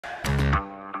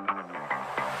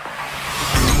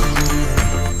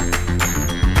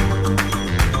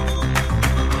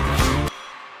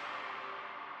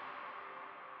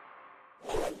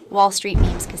Wall Street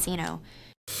Memes Casino.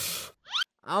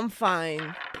 I'm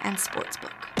fine. And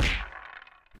Sportsbook.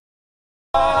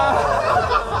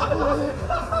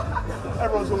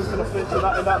 Everyone's always going to flinch in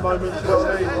that moment, you know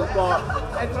what I mean?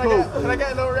 But, can I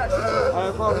get a little reaction to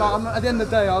it? Bro, like, at the end of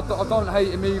the day, I don't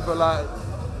hate him either. Like,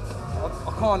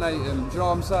 I can't hate him. Do you know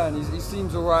what I'm saying? He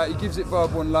seems alright. He gives it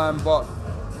verbal and lamb, but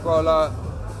bro, like,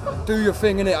 do your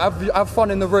thing innit. Have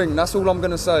fun in the ring. That's all I'm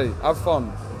gonna say. Have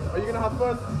fun. Are you gonna have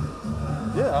fun?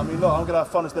 Yeah, I mean, look, I'm gonna have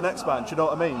fun as the next man. Do you know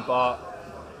what I mean? But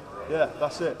yeah,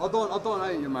 that's it. I don't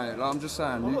hate you, mate. Like, I'm just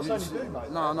saying. I'm not saying you do,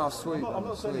 mate. No, sweet. I'm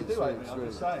not saying you do, mate. I'm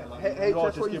just saying. Like, Hey, you are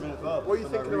just just giving it verbal. What are you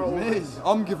thinking about all this?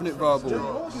 I'm giving it verbal.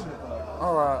 You're giving it verbal.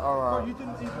 Alright. Bro, you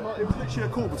didn't even, like, it was literally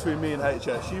a call between me and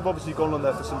HS. You've obviously gone on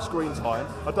there for some screen time.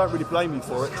 I don't really blame you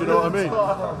for it. Do you know what I mean? We'll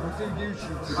do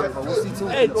YouTube together. What's he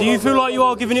talking Ed, do you feel like you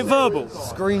are giving it verbal?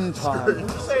 Screen time. You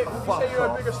say you're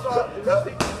a bigger star. You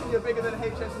think you're bigger than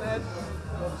HS and Ed?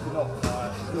 Obviously not.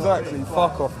 Exactly.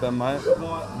 Fuck off then, mate.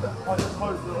 I just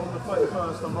hope that on the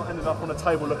 31st I'm not ending up on a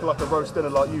table looking like a roast dinner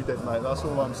like you did, mate. That's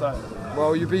all I'm saying.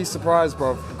 Well, you'd be surprised,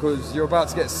 bro, because you're about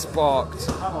to get sparked.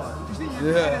 Am I? Do you think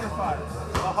you're in the fight?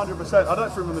 100%. I don't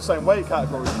think we're in the same weight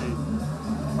category as you.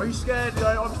 Are you scared? You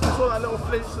know, obviously I saw that little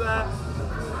flinch there.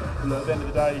 Look, at the end of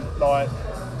the day, like,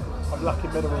 I'm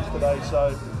lacking minerals today,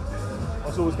 so I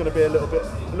was always going to be a little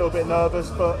bit nervous,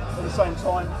 but at the same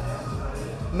time,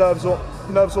 nerves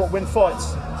won't win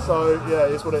fights. So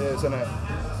yeah, it's what it is, isn't it?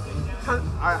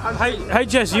 Hey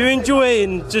Jess, you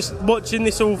enjoying just watching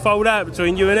this all fold out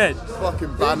between you and Ed?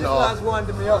 Fucking banter. That's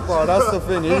winding me up, bro. That's the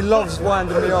thing. He loves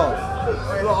winding me up.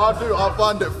 Look, I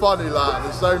find it funny, like,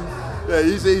 the same. Yeah,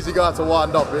 he's an easy guy to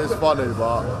wind up. It is funny,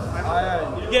 but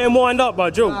You getting wind up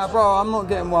by Jules? Nah, bro, I'm not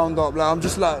getting wound up. Like, I'm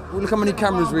just like, look how many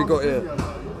cameras we got here.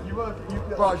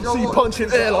 Bro, you see you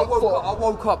punching air like I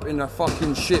woke up in a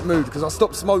fucking shit mood because I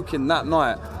stopped smoking that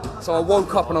night. So I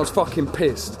woke up and I was fucking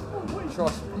pissed.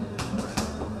 Trust me.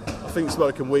 I think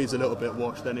smoking weed's a little bit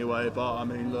washed anyway, but I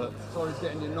mean, look. Sorry,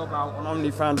 getting your knob out on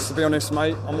OnlyFans, to be honest,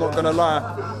 mate. I'm not gonna lie.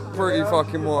 Pretty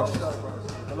fucking washed.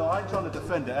 Well, I ain't trying to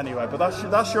defend it anyway, but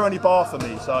that's your only bar for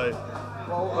me, so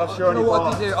that's your only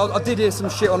bar. I did hear some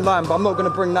shit online, but I'm not gonna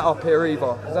bring that up here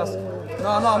either. No,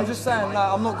 I'm just saying, like,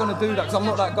 I'm not gonna do that because I'm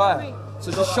not that guy.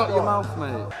 So just shut your mouth,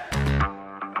 mate.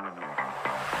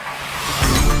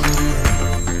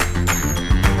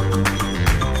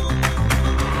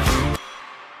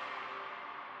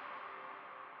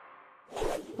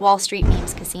 Wall Street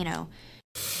Memes Casino.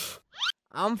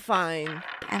 I'm fine.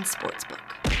 And Sportsbook.